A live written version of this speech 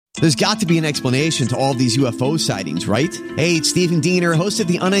There's got to be an explanation to all these UFO sightings, right? Hey, it's Stephen Diener, host of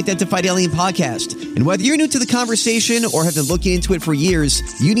the Unidentified Alien Podcast. And whether you're new to the conversation or have been looking into it for years,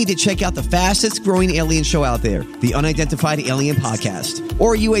 you need to check out the fastest growing alien show out there, the Unidentified Alien Podcast,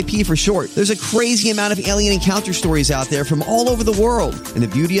 or UAP for short. There's a crazy amount of alien encounter stories out there from all over the world. And the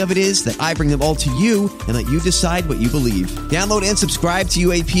beauty of it is that I bring them all to you and let you decide what you believe. Download and subscribe to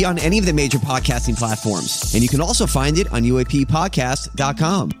UAP on any of the major podcasting platforms. And you can also find it on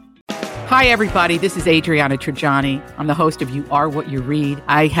UAPpodcast.com. Hi, everybody. This is Adriana Trajani. I'm the host of You Are What You Read.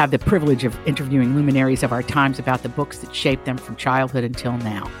 I have the privilege of interviewing luminaries of our times about the books that shaped them from childhood until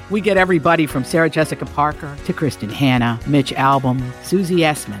now. We get everybody from Sarah Jessica Parker to Kristen Hanna, Mitch Albom, Susie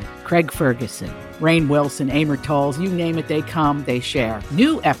Essman, Craig Ferguson, Rainn Wilson, Amor Tolls, you name it, they come, they share.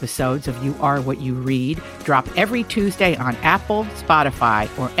 New episodes of You Are What You Read drop every Tuesday on Apple, Spotify,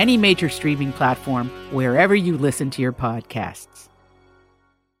 or any major streaming platform wherever you listen to your podcasts.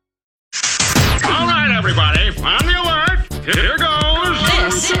 All right, everybody, on the alert. Here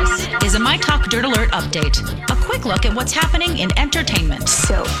goes. This is a My Talk Dirt Alert update. A quick look at what's happening in entertainment.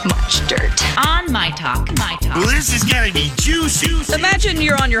 So much dirt. On My Talk. Well, this is going to be juicy. Imagine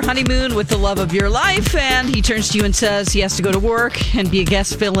you're on your honeymoon with the love of your life, and he turns to you and says he has to go to work and be a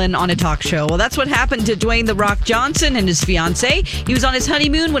guest fill-in on a talk show. Well, that's what happened to Dwayne "The Rock" Johnson and his fiancée. He was on his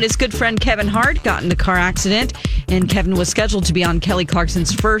honeymoon when his good friend Kevin Hart got in a car accident, and Kevin was scheduled to be on Kelly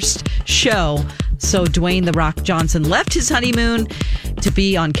Clarkson's first show. So Dwayne "The Rock" Johnson left his honeymoon to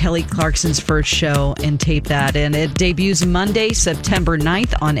be on Kelly Clarkson's first show and tape that. And it debuts Monday, September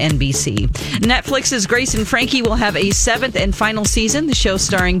 9th on NBC. Netflix's Grace and Frankie will have a 7th and final season. The show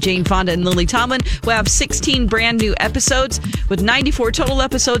starring Jane Fonda and Lily Tomlin will have 16 brand new episodes. With 94 total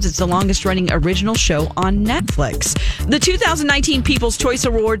episodes, it's the longest running original show on Netflix. The 2019 People's Choice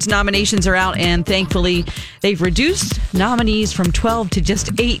Awards nominations are out, and thankfully they've reduced nominees from 12 to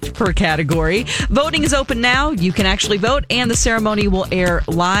just 8 per category. Voting is open now. You can actually vote, and the ceremony will air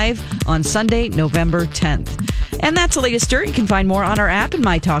live on Sunday, November 10th. And that's the latest dirt. You can find more on our app and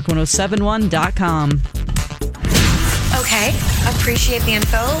mytalk1071.com. Okay, appreciate the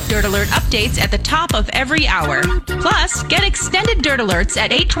info. Dirt Alert updates at the top of every hour. Plus, get extended Dirt Alerts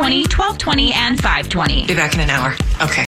at 8:20, 12:20, and 5:20. Be back in an hour. Okay.